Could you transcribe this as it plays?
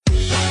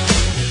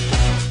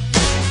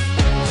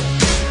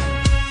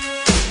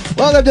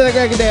Welcome to the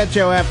Greg and Dan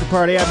Show After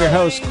Party. I'm your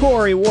host,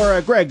 Corey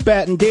Wara, Greg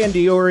Batten, Dan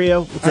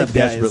DiOrio. What's I up,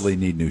 guys? desperately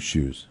need new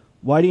shoes.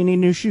 Why do you need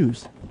new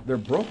shoes? They're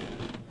broken.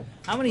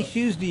 How many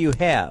shoes do you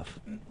have?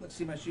 Let's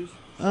see my shoes.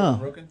 Oh,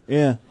 Broken?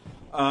 yeah.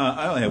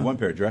 I only have one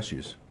pair of dress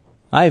shoes.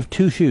 I have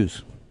 2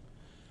 shoes.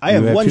 I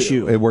have one two,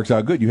 shoe. It works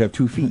out good. You have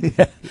 2 feet.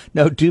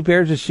 No, 2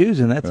 pairs of shoes,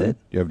 and that's it.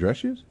 You have dress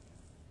shoes?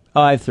 Oh,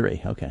 I have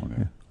 3. Okay.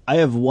 I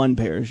have one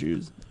pair of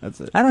shoes. That's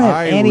it. I don't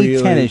have any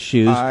really- tennis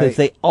shoes because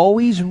they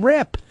always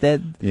rip.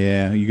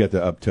 Yeah, you got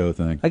the up toe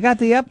thing. I got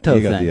the up toe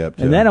You thing, got the up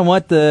toe. and then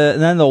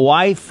then the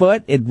wide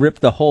foot. It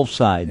ripped the whole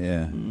side.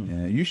 Yeah,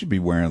 yeah. You should be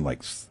wearing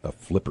like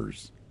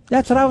flippers.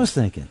 That's what I was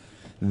thinking.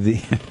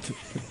 The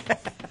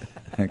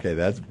okay,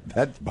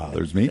 that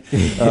bothers me.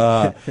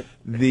 I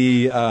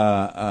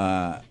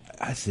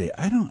say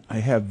I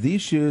have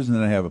these shoes, and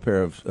then I have a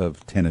pair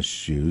of tennis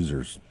shoes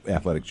or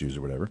athletic shoes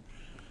or whatever.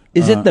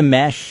 Is it the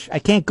mesh? I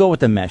can't go with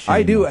the mesh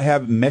I do anymore.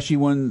 have meshy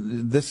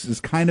one. This is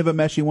kind of a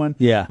meshy one.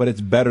 Yeah. But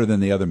it's better than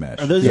the other mesh.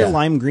 Are those your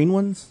lime green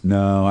ones?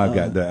 No,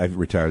 I've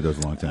retired those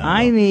a long time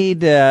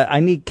ago.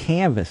 I need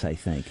canvas. I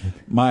think.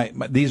 My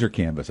these are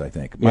canvas. I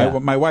think Yeah.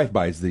 my wife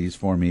buys these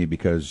for me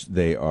because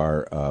they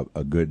are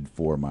good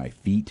for my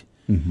feet.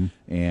 Mm-hmm.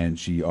 And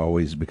she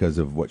always, because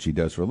of what she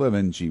does for a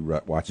living, she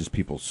watches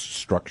people's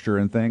structure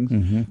and things,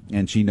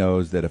 and she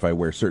knows that if I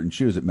wear certain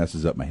shoes, it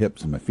messes up my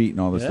hips and my feet and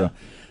all this stuff.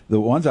 The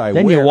ones I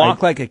Then wear, you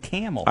walk like a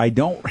camel. I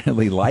don't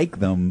really like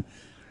them.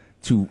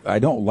 I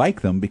don't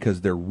like them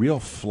because they're real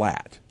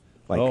flat.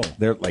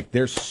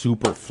 They're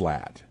super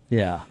flat.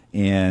 Yeah.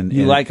 And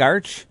You like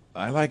arch?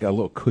 I like a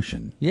little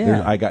cushion.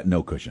 Yeah. I got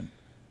no cushion.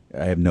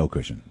 I have no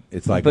cushion.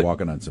 It's like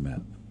walking on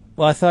cement.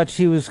 Well, I thought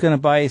she was going to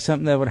buy you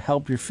something that would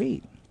help your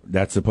feet.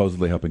 That's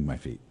supposedly helping my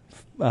feet.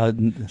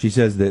 She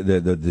says that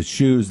the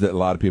shoes that a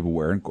lot of people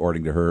wear,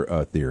 according to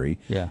her theory,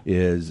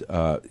 is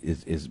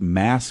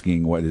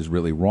masking what is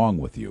really wrong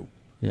with you.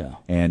 Yeah.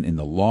 And in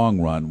the long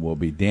run will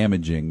be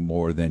damaging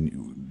more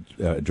than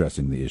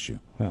addressing the issue.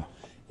 Yeah.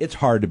 It's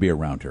hard to be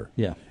around her.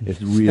 Yeah.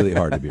 It's really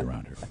hard to be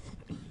around her.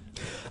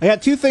 I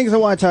got 2 things I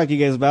want to talk to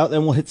you guys about,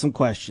 then we'll hit some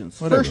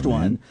questions. Whatever, First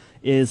one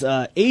is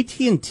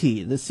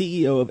AT&T. The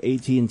CEO of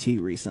AT&T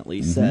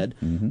recently said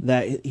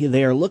that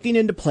they are looking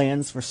into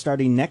plans for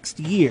starting next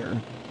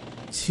year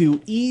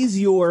to ease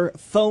your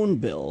phone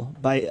bill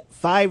by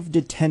 $5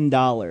 to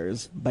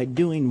 $10 by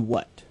doing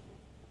what?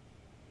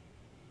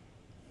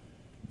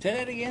 Say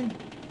that again.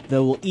 They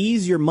will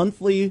ease your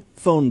monthly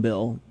phone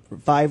bill for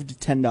 $5 to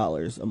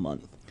 $10 a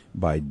month.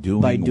 By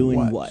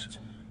doing what?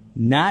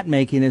 Not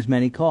making as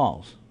many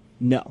calls.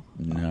 No.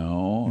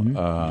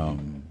 No.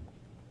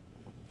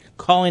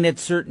 Calling at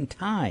certain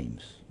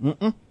times.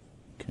 That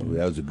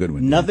was a good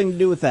one. Nothing to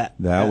do with that.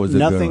 That was a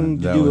good one. Nothing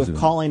to That do was with a-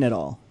 calling at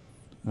all.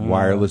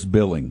 Wireless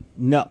billing.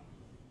 No.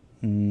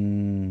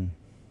 Don't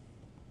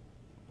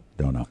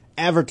know.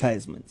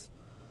 Advertisements.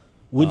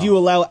 Would you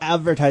allow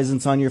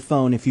advertisements on your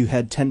phone if you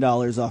had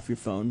 $10 off your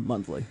phone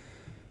monthly?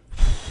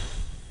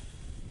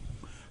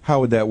 How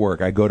would that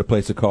work? I go to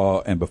place a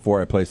call, and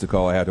before I place the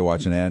call, I have to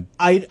watch an ad?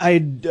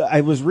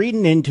 I was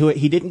reading into it.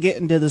 He didn't get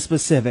into the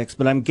specifics,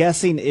 but I'm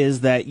guessing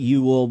is that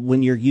you will,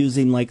 when you're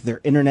using like their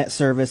internet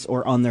service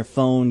or on their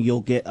phone,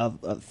 you'll get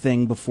a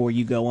thing before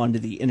you go onto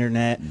the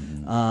internet.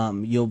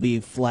 You'll be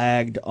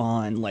flagged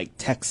on like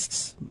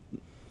texts,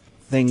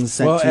 things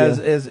sent Well, to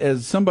you.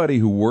 as somebody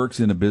who works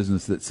in a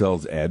business that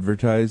sells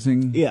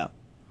advertising, Yeah.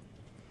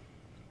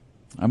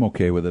 I'm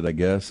okay with it, I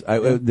guess.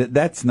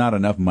 That's not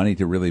enough money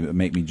to really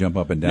make me jump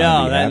up and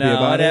down and be happy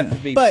about it'd it. have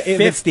to be But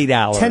if it's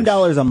 $50.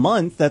 $10 a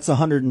month, that's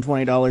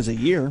 $120 a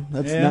year.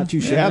 That's not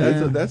too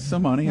shabby. That's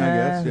some money, I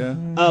guess,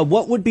 yeah.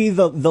 What would be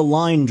the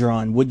line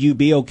drawn? Would you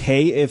be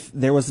okay if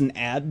there was an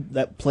ad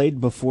that played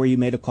before you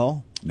made a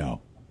call?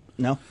 No.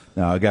 No?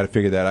 No, I got to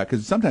figure that out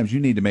because sometimes you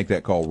need to make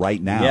that call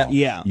right now.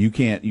 Yeah. You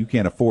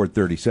can't afford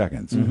 30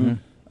 seconds.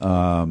 So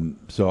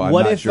I'm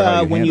What not if sure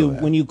how you when handle you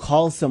that. when you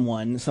call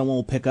someone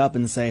will pick up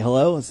and say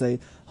hello, and say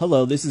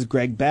hello, this is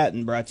Greg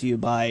Batten, brought to you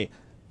by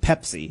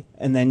Pepsi,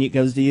 and then it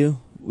goes to you?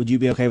 Would you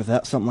be okay with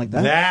that? Something like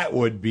that? That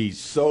would be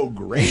so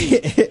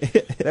great.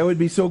 That would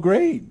be so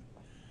great.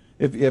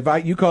 If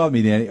you called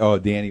me, Danny.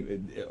 Danny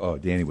would.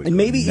 And go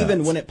maybe nuts.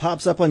 even when it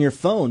pops up on your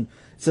phone,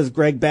 it says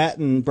Greg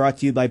Batten, brought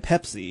to you by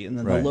Pepsi, and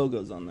then Right. the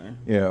logo's on there.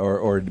 Yeah,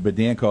 but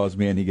Dan calls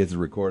me and he gets a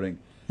recording.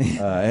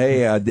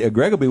 Hey,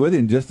 Greg will be with you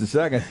in just a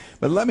second.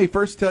 But let me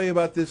first tell you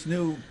about this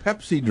new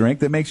Pepsi drink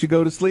that makes you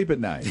go to sleep at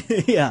night.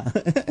 Yeah.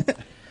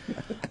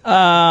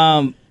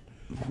 Dan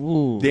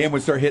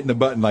would start hitting the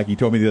button like he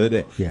told me the other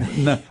day. Yeah.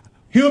 No,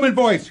 human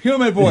voice. Yeah.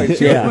 Human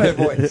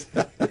voice.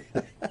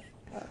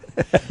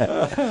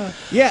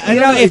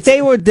 Yeah. If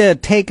they were to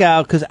take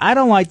out, because I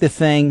don't like the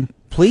thing,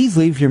 please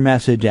leave your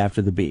message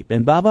after the beep,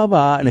 and blah, blah,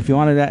 blah. And if you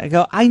wanted to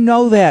go, I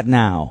know that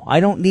now. I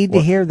don't need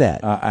to hear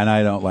that. And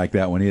I don't like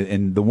that one either.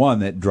 And the one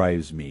that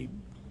drives me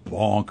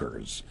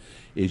bonkers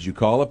is you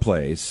call a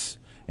place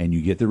and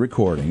you get the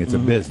recording. It's a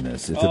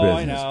business. It's a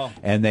business. I know.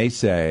 And they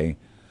say,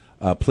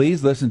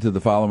 please listen to the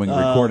following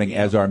recording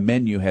as our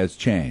menu has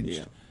changed.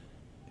 Yeah.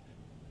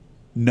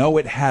 No,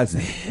 it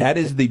hasn't. That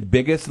is the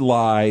biggest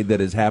lie that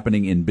is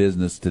happening in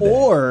business today.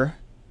 Or,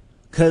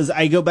 because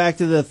I go back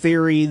to the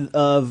theory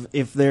of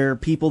if there are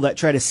people that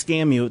try to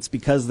scam you, it's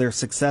because they're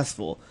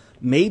successful.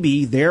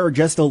 Maybe there are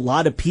just a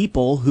lot of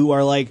people who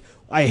are like,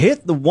 I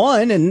hit the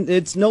one and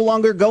it's no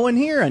longer going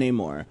here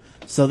anymore.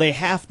 So they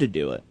have to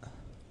do it.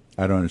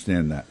 I don't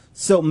understand that.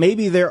 So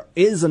maybe there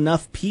is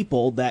enough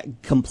people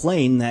that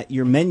complain that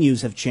your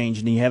menus have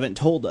changed and you haven't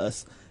told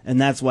us, and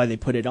that's why they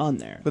put it on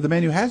there. But the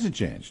menu hasn't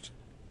changed.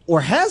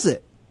 Or has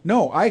it?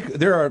 No,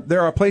 there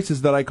are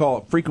places that I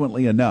call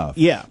frequently enough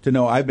to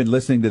know I've been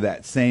listening to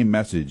that same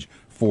message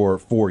for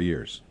 4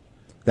 years.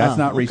 That's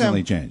not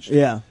recently changed.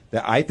 Yeah.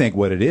 I think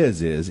what it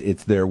is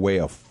it's their way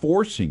of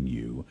forcing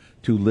you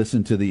to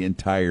listen to the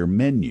entire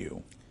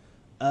menu.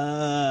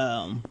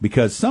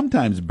 Because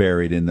sometimes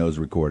buried in those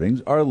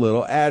recordings are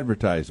little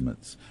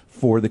advertisements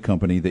for the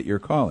company that you're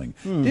calling.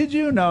 Did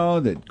you know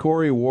that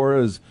Corey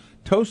Wara's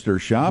toaster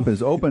shop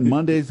is open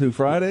Mondays through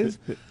Fridays,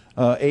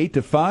 8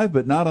 to 5,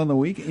 but not on the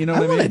weekend? You know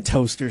what I mean? I want a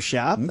toaster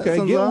shop. That Okay,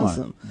 sounds get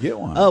awesome. one. Get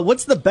one.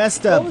 What's the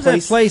best What was that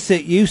place? place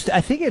that used to, I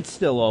think it's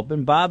still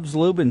open, Bob's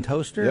Lube and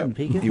Toaster in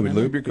Pekin? You would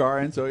lube your car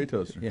and sell your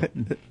toaster.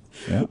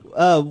 Yeah.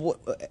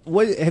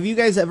 What have you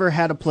guys ever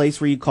had a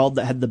place where you called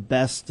that had the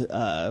best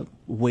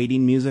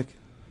waiting music?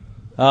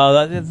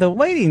 The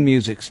waiting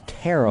music's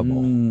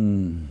terrible.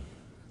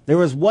 There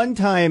was one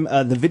time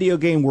the video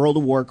game World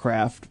of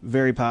Warcraft,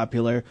 very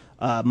popular.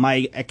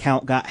 My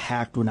account got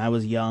hacked when I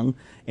was young,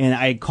 and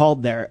I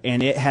called there,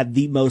 and it had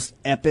the most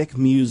epic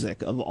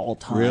music of all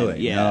time. Really?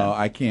 Yeah. No,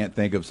 I can't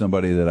think of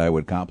somebody that I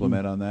would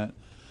compliment on that.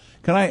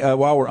 Can I,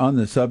 while we're on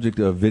the subject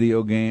of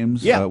video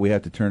games, we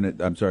have to turn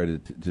it, I'm sorry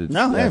to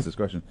ask this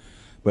question,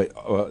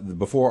 but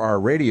before our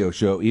radio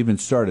show even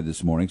started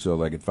this morning, so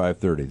like at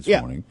 5:30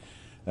 this morning,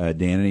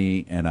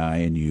 Danny and I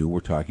and you were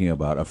talking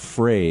about a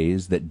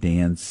phrase that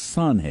Dan's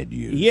son had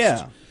used.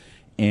 Yeah.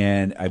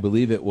 And I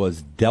believe it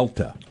was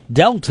Delta.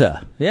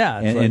 Delta, yeah.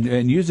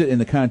 And use it in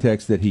the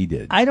context that he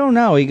did. I don't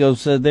know. He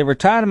goes, they were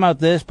talking about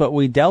this, but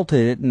we delta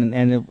it, and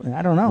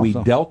I don't know. We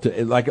delta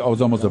it like it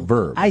was almost a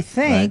verb. I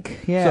think,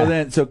 right?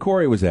 yeah. So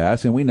Corey was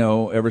asked, and we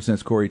know ever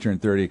since Corey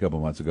turned 30 a couple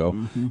months ago,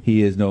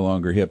 he is no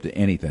longer hip to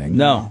anything.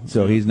 No.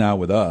 So he's now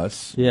with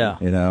us. Yeah.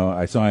 You know,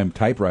 I saw him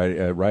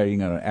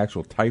writing on an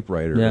actual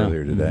typewriter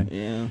earlier today.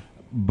 Yeah.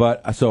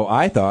 But so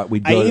I thought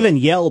we'd go I even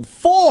yelled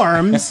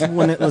forms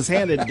when it was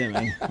handed to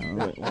me. I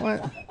was like,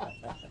 what?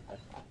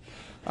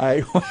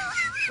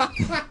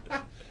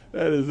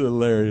 That is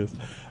hilarious.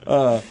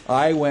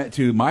 I went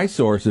to my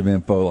source of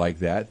info like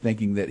that,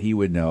 thinking that he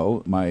would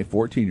know. My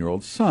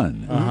 14-year-old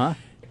son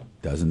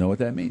doesn't know what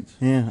that means.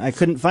 Yeah, I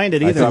couldn't find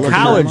it either. I thought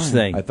College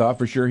thing. I thought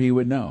for sure he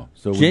would know.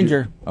 So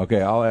Ginger.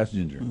 Okay, I'll ask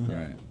Ginger. All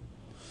right.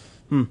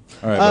 All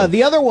right.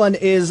 The other one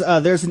is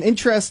there's an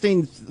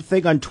interesting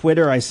thing on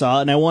Twitter I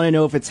saw, and I want to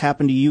know if it's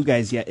happened to you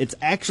guys yet. It's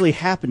actually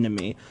happened to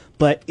me.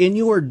 But in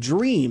your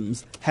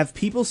dreams, have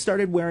people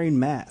started wearing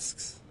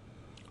masks?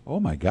 Oh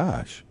my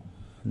gosh,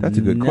 that's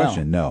a good No.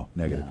 question. No,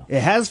 negative.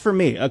 It has for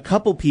me. A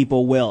couple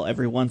people will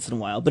every once in a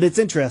while, but it's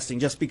interesting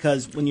just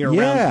because when you're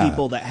around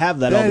people that have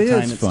that all the is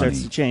time, it funny.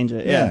 starts to change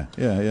it.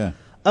 Yeah.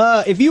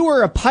 If you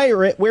were a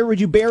pirate, where would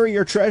you bury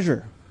your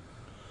treasure?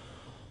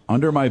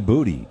 Under my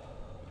booty.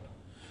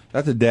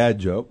 That's a dad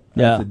joke.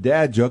 Yeah. That's a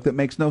dad joke that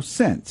makes no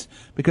sense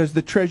because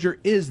the treasure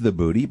is the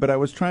booty, but I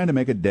was trying to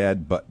make a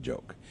dad butt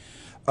joke.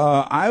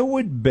 I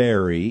would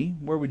bury,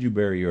 where would you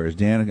bury yours?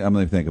 Dan, I'm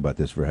going to think about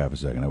this for half a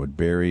second. I would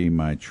bury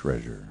my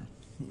treasure.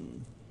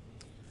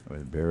 I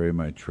would bury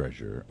my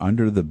treasure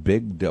under the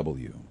big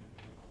W.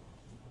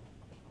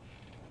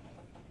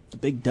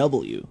 Big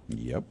W.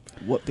 Yep.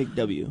 What big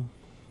W?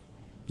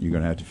 You're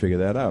going to have to figure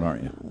that out,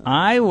 aren't you?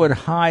 I would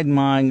hide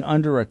mine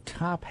under a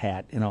top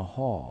hat in a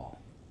hall.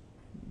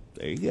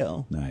 There you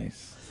go.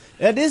 Nice.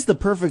 That is the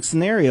perfect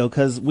scenario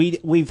because we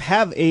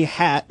have a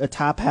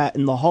top hat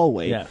in the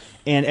hallway, Yes.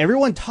 and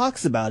everyone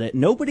talks about it.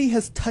 Nobody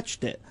has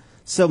touched it,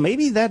 so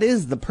maybe that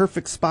is the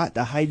perfect spot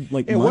to hide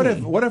like Hey,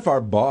 money. what if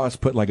our boss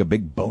put like a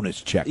big bonus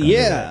check under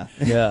Yeah.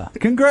 Yeah. there?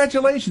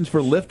 Congratulations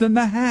for lifting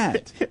the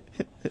hat.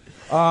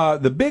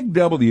 The big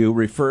W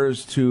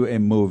refers to a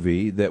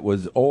movie that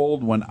was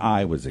old when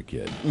I was a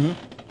kid.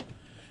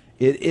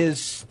 It is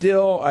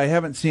still, I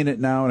haven't seen it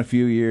now in a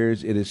few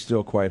years, it is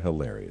still quite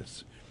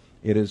hilarious.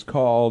 It is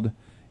called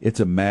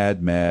It's a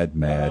Mad, Mad,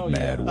 Mad,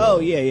 Mad World. Oh,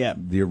 yeah.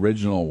 The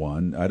original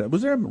one.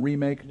 Was there a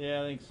remake?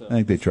 Yeah, I think so. I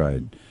think they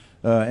tried.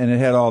 And it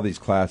had all these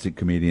classic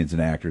comedians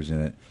and actors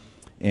in it.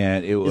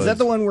 And it was. Is that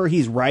the one where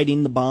he's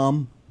riding the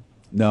bomb?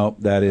 No,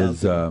 that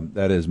is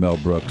Mel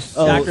Brooks.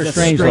 Dr. that's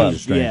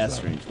Strangelove. Yeah,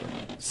 Strangelove.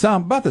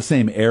 Strangelove. About the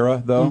same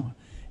era, though.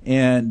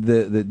 And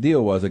the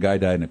deal was a guy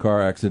died in a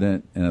car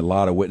accident, and a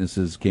lot of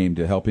witnesses came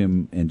to help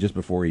him. And just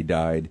before he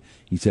died,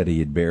 he said he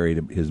had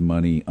buried his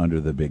money under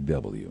the big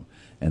W.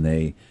 And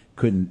they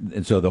couldn't.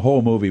 And so the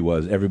whole movie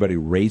was everybody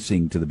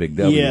racing to the big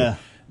W. Yeah.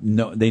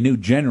 No, they knew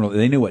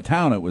they knew what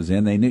town it was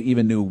in. They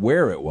even knew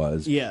where it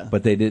was. Yeah.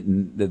 But they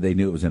didn't. They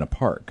knew it was in a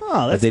park.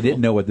 Oh, that's but they cool.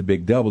 didn't know what the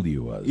big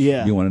W was.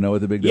 Yeah. You want to know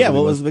what the big W was? Yeah,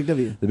 what was the big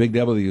W? The big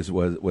W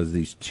was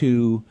these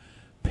two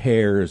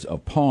pairs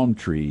of palm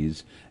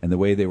trees, and the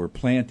way they were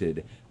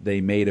planted, they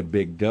made a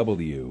big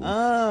W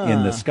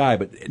in the sky,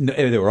 but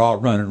they were all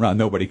running around.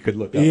 Nobody could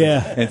look up.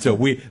 Yeah. And so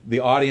the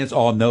audience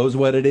all knows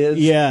what it is.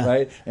 Yeah.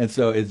 Right? And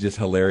so it's just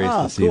hilarious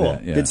to see cool.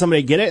 that. Yeah. Did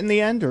somebody get it in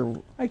the end,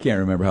 or? I can't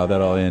remember how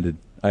that all ended.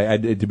 I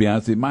to be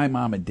honest with you, my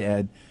mom and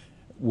dad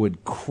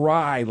would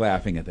cry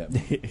laughing at that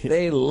movie.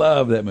 They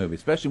love that movie,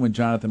 especially when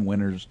Jonathan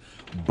Winters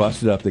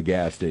busted up the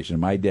gas station.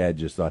 My dad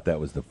just thought that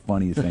was the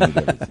funniest thing he'd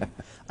ever seen.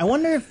 I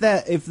wonder if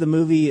the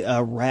movie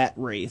Rat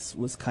Race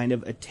was kind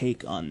of a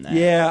take on that.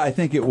 Yeah, I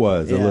think it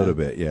was a Yeah. little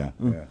bit. Yeah.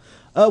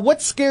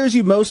 What scares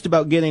you most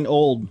about getting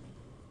old?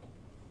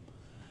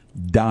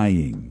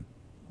 Dying.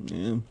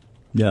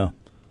 Yeah.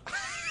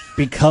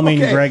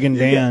 Becoming Okay, Greg and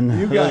Dan.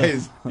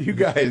 You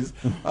guys.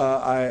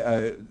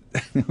 I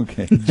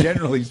okay.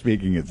 Generally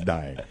speaking, it's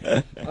dying.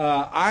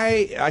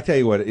 I tell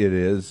you what it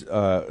is.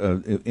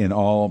 In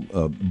all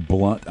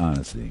blunt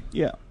honesty,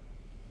 Yeah.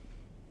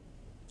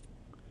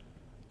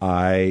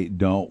 I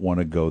don't want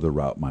to go the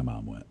route my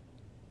mom went.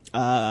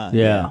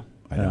 Yeah.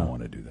 I don't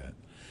want to do that.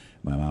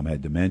 My mom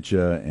had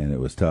dementia, and it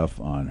was tough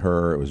on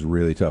her. It was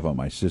really tough on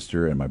my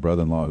sister and my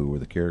brother-in-law, who were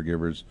the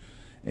caregivers,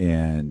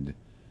 and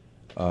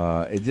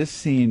it just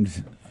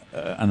seemed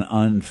an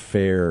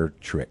unfair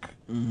trick,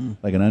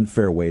 like an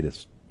unfair way to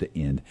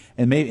end.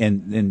 And maybe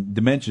and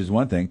dementia is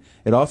one thing.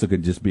 It also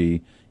could just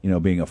be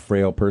being a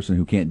frail person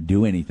who can't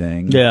do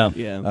anything. Yeah.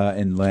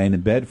 And laying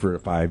in bed for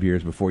 5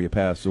 years before you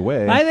pass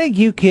away. I think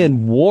you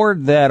can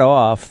ward that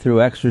off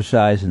through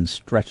exercise and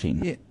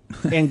stretching. Yeah.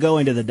 And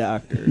going to the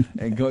doctor.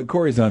 And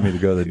Corey's on me to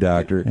go to the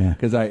doctor Yeah.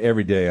 because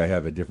every day I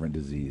have a different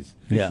disease.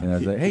 Yeah. And I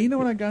was like, hey, you know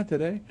what I got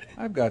today?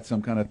 I've got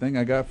some kind of thing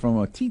I got from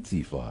a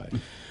tsetse fly.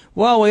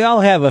 Well, we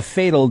all have a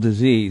fatal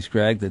disease,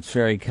 Greg, that's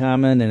very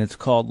common, and it's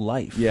called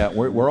life. Yeah,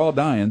 we're all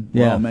dying.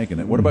 We're Yeah. all making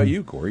it. What about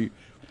you, Corey?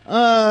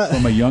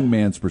 From a young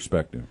man's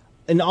perspective.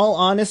 In all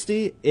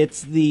honesty,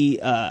 it's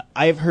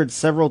I've heard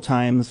several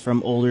times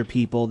from older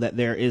people that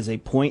there is a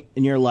point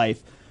in your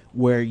life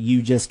where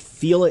you just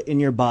feel it in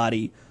your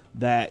body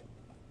that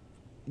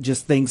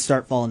just things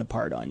start falling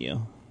apart on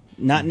you.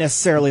 Not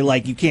necessarily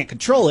like you can't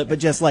control it, but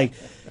just like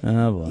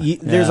Oh, boy.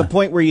 there's Yeah. a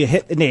point where you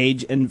hit an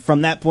age, and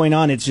from that point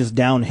on, it's just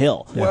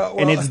downhill. Well-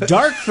 and it's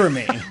dark for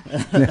me.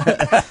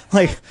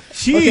 Like, Okay,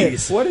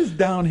 jeez. what does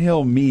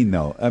downhill mean,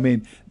 though? I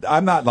mean,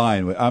 I'm not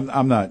lying.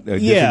 I'm not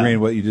disagreeing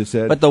with what you just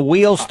said. But the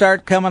wheels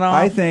start coming off?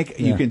 I think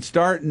you Yeah. can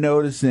start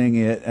noticing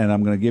it, and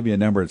I'm going to give you a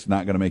number. It's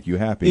not going to make you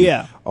happy.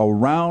 Yeah.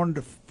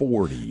 Around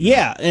 40.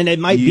 Yeah, and it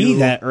might be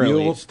that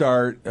early. You'll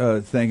start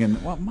thinking,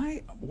 well,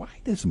 why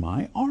does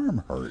my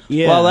arm hurt?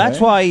 Yeah. Well, that's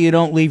why you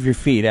don't leave your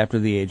feet after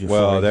the age of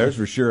 40. Well, there's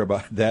for sure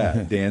about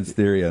that. Dan's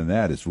theory on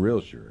that is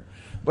real sure.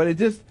 But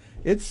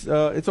it's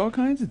all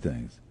kinds of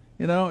things.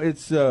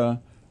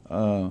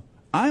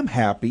 I'm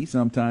happy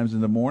sometimes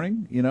in the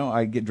morning.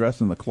 I get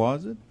dressed in the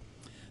closet.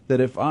 That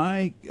if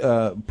I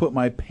put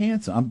my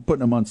pants on, I'm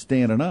putting them on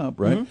standing up,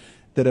 right? Mm-hmm.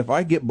 That if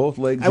I get both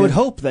legs I would in-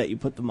 hope that you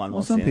put them on. Well,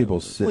 while some standing. people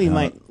sit Well, you on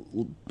might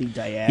be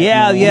diagonal.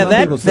 Yeah,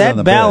 Some people sit on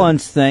the that bed.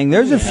 balance thing.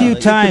 There's a few you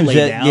could times lay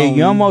that you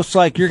down. almost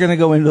like you're going to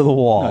go into the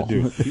wall.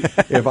 No, dude.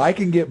 If I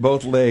can get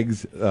both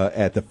legs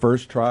at the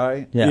first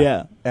try,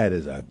 Yeah. that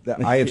is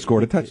I have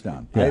scored a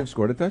touchdown. Yeah. I have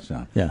scored a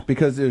touchdown. Yeah.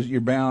 Because there's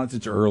your balance.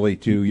 It's early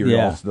too. You're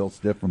Yeah. all still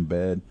stiff from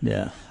bed.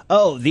 Yeah.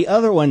 Oh, the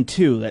other one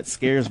too that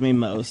scares me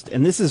most,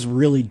 and this is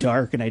really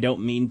dark, and I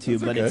don't mean to,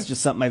 but okay. it's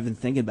just something I've been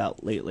thinking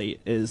about lately,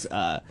 is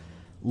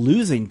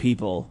losing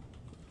people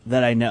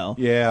that I know.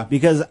 Yeah.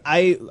 Because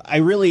I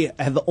really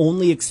have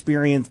only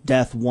experienced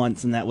death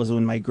once, and that was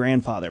when my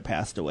grandfather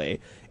passed away.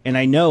 And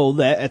I know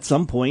that at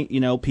some point,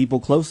 people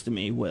close to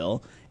me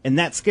will, and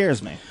that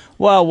scares me.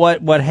 Well,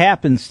 what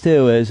happens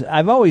too is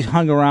I've always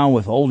hung around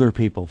with older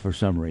people for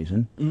some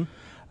reason,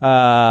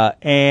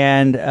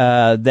 and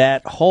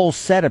that whole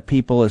set of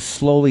people is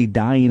slowly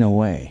dying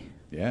away.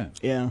 Yeah.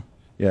 Yeah.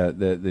 Yeah.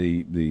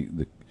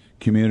 The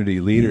community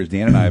leaders.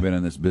 Dan and I have been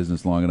in this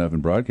business long enough in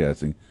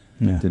broadcasting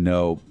to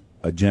know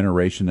a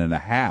generation and a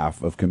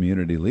half of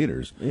community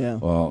leaders. Yeah.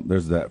 Well,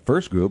 there's that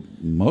first group.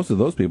 Most of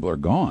those people are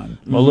gone.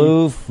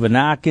 Maloof,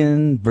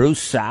 Vanakin,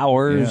 Bruce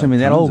Sowers. Yeah, I mean,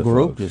 that tons whole of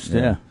group folks, just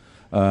yeah.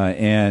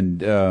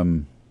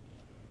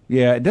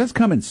 It does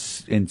come in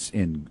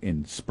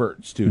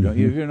spurts too. Don't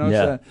you? Have you noticed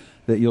Yeah.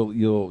 that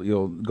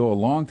you'll go a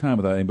long time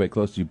without anybody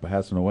close to you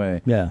passing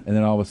away. Yeah. And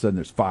then all of a sudden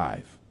there's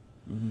 5.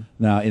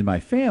 Now in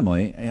my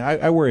family,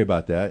 I worry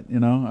about that.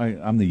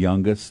 I'm the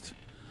youngest.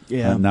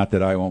 Yeah. Not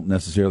that I won't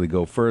necessarily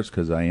go first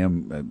because I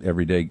am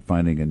every day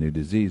finding a new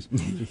disease.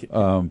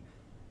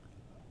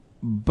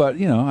 But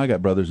I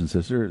got brothers and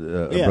sisters,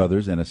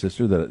 brothers and a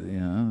sister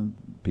that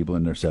people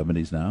in their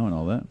 70s now and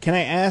all that. Can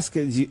I ask,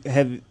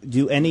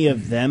 do any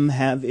of them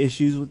have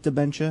issues with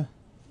dementia?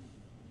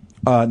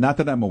 Not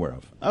that I'm aware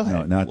of. Okay.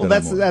 No, not well,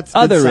 that I'm aware of. that's good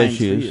Other signs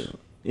issues. for you.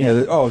 Yeah.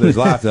 There's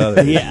lots of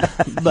others. Yeah,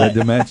 but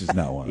dementia's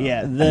not one.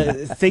 yeah, of them.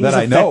 the things that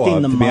I affecting know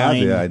of. the To be honest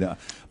with you, I mind.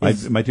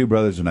 don't. My two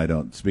brothers and I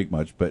don't speak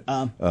much, but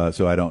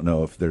so I don't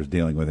know if there's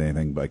dealing with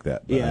anything like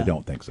that. But I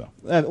don't think so.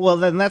 Well,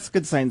 then that's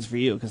good signs for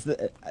you, because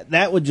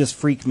that would just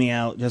freak me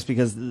out. Just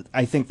because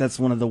I think that's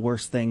one of the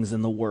worst things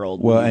in the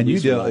world. Well, when and you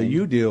lose your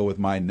mind. deal with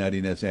my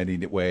nuttiness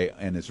any way,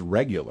 and it's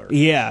regular.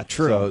 Yeah,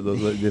 true.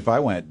 So if I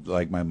went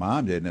like my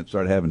mom did and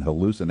started having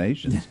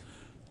hallucinations,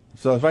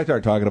 so if I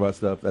start talking about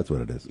stuff, that's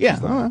what it is. Yeah.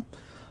 It's not- all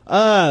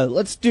right.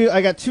 Let's do.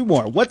 I got two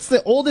more. What's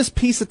the oldest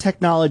piece of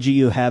technology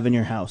you have in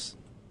your house?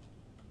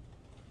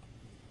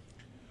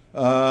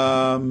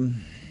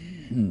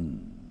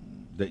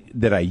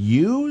 That I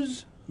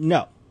use?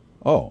 No.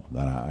 Oh,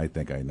 then I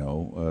think I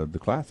know the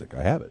classic.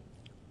 I have it.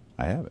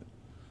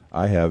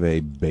 I have a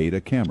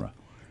beta camera.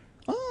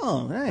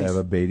 Oh, I nice. have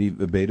a beta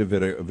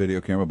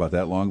video camera about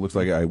that long. Looks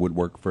like I would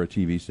work for a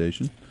TV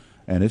station,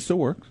 and it still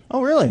works.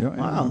 Oh, really? Yeah,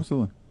 Wow.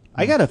 absolutely.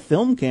 I got a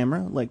film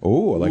camera, like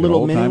Like an little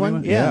old mini timey one.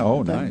 one? Yeah. Oh,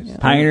 old time, nice. yeah.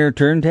 Pioneer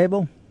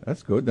turntable.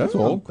 That's good. That's Oh,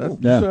 old. cool. You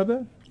still have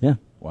that? Yeah.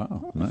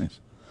 Wow, nice.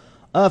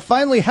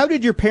 Finally, how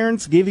did your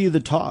parents give you the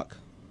talk?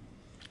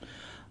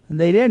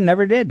 They did.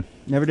 Never did.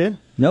 Never did.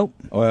 Nope.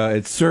 Well,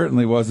 it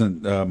certainly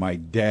wasn't my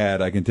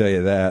dad. I can tell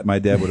you that. My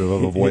dad would have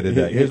avoided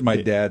that. Here's my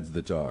dad's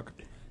the talk.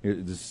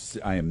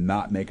 I am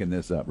not making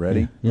this up.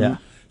 Ready? Yeah.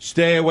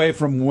 Stay away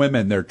from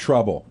women. They're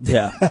trouble.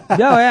 Yeah. Oh, yeah.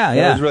 That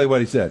Yeah. was really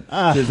what he said.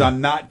 He says, I'm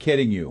not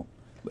kidding you.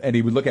 And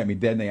he would look at me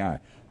dead in the eye.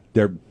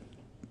 They're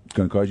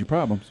going to cause you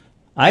problems.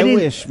 I didn't-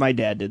 wish my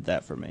dad did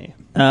that for me.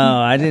 Oh,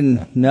 I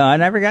didn't. No, I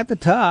never got the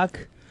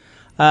talk.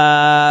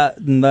 I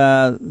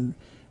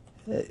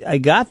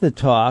got the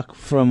talk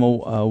from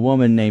a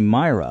woman named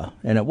Mira,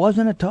 and it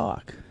wasn't a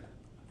talk.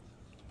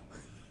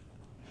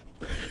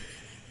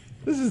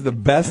 This is the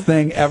best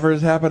thing ever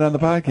has happened on the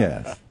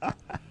podcast.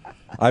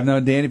 I've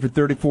known Danny for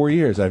 34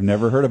 years. I've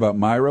never heard about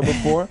Myra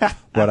before,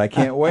 but I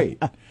can't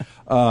wait.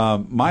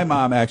 My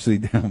mom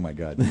actually, oh my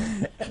God,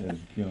 that's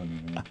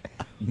killing me,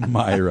 man.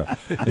 Myra,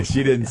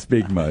 she didn't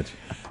speak much.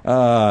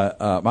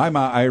 My mom,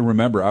 I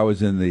remember I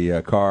was in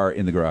the car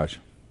in the garage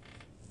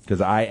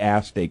because I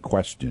asked a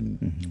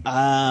question,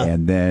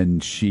 and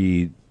then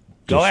she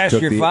Go just ask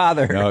took your the-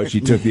 father. No,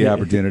 she took the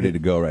opportunity to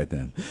go right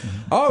then.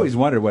 I always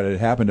wondered what had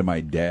happened to my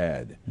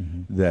dad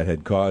that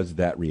had caused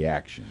that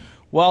reaction.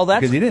 Well, that's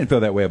Because he didn't feel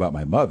that way about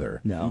my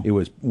mother. No. It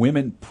was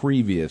women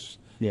previous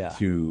Yeah.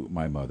 to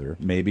my mother.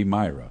 Maybe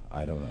Myra.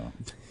 I don't know.